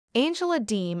Angela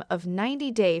Deem of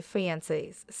 90 Day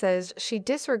Fiancés says she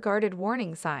disregarded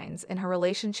warning signs in her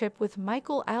relationship with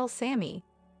Michael Al-Sami.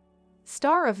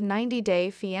 Star of 90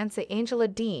 Day Fiancé Angela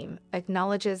Deem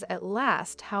acknowledges at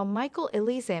last how Michael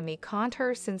Al-Sami conned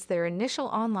her since their initial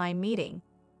online meeting.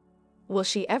 Will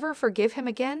she ever forgive him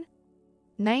again?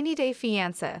 90 Day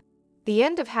Fiancé. The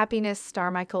end of happiness star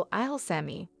Michael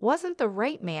Al-Sami wasn't the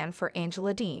right man for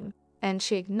Angela Deem, and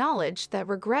she acknowledged that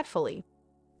regretfully.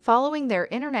 Following their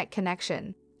internet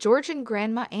connection, Georgian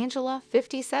grandma Angela,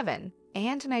 57,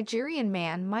 and Nigerian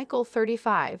man Michael,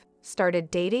 35, started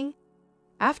dating.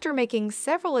 After making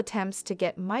several attempts to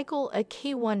get Michael a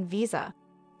K-1 visa,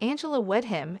 Angela wed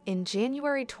him in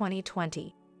January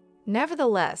 2020.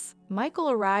 Nevertheless, Michael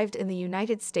arrived in the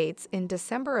United States in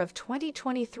December of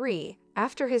 2023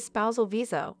 after his spousal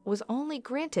visa was only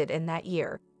granted in that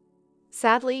year.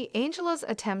 Sadly, Angela's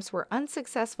attempts were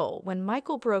unsuccessful when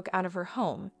Michael broke out of her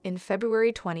home in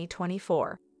February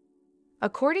 2024.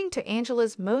 According to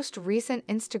Angela's most recent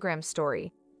Instagram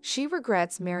story, she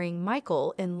regrets marrying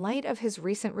Michael in light of his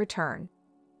recent return.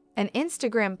 An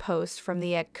Instagram post from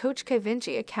the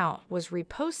 @CoachKevinci account was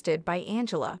reposted by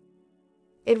Angela.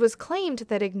 It was claimed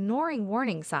that ignoring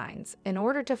warning signs in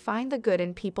order to find the good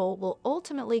in people will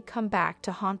ultimately come back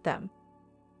to haunt them.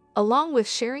 Along with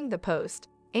sharing the post,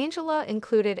 Angela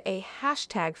included a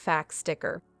 #fact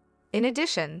sticker. In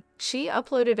addition, she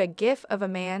uploaded a GIF of a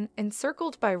man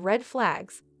encircled by red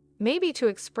flags, maybe to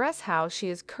express how she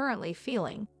is currently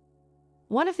feeling.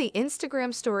 One of the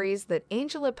Instagram stories that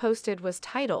Angela posted was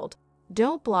titled,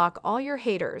 "Don't block all your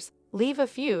haters, leave a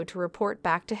few to report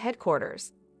back to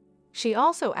headquarters." She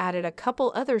also added a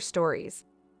couple other stories.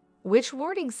 Which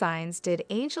warning signs did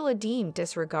Angela Deem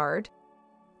disregard?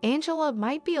 Angela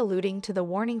might be alluding to the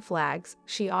warning flags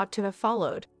she ought to have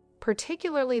followed,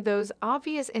 particularly those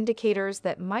obvious indicators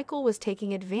that Michael was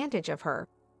taking advantage of her.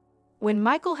 When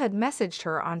Michael had messaged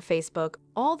her on Facebook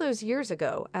all those years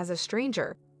ago as a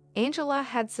stranger, Angela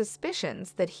had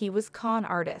suspicions that he was con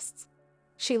artists.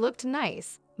 She looked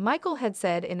nice, Michael had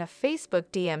said in a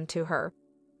Facebook DM to her.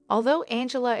 Although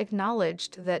Angela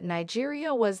acknowledged that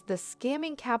Nigeria was the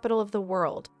scamming capital of the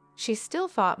world, she still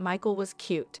thought Michael was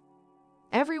cute.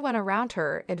 Everyone around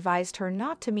her advised her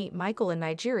not to meet Michael in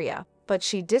Nigeria, but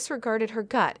she disregarded her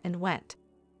gut and went.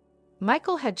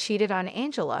 Michael had cheated on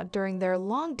Angela during their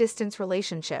long-distance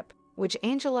relationship, which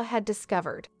Angela had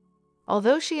discovered.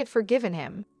 Although she had forgiven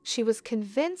him, she was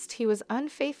convinced he was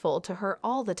unfaithful to her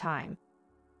all the time.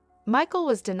 Michael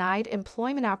was denied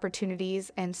employment opportunities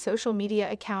and social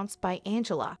media accounts by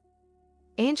Angela.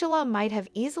 Angela might have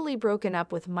easily broken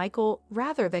up with Michael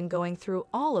rather than going through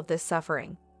all of this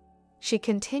suffering. She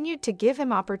continued to give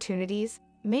him opportunities,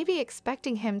 maybe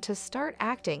expecting him to start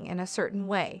acting in a certain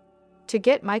way. To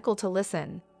get Michael to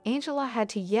listen, Angela had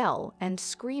to yell and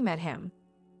scream at him.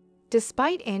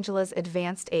 Despite Angela's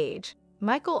advanced age,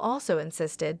 Michael also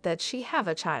insisted that she have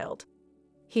a child.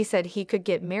 He said he could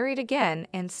get married again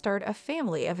and start a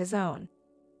family of his own.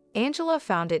 Angela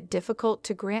found it difficult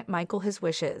to grant Michael his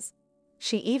wishes.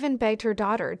 She even begged her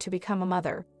daughter to become a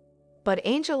mother. But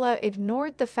Angela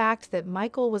ignored the fact that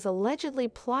Michael was allegedly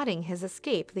plotting his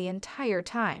escape the entire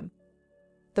time.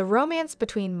 The romance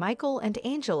between Michael and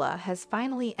Angela has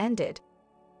finally ended.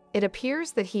 It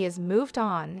appears that he has moved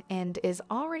on and is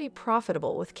already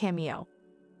profitable with Cameo.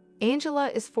 Angela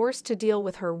is forced to deal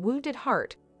with her wounded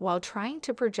heart while trying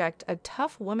to project a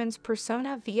tough woman's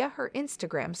persona via her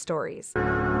Instagram stories.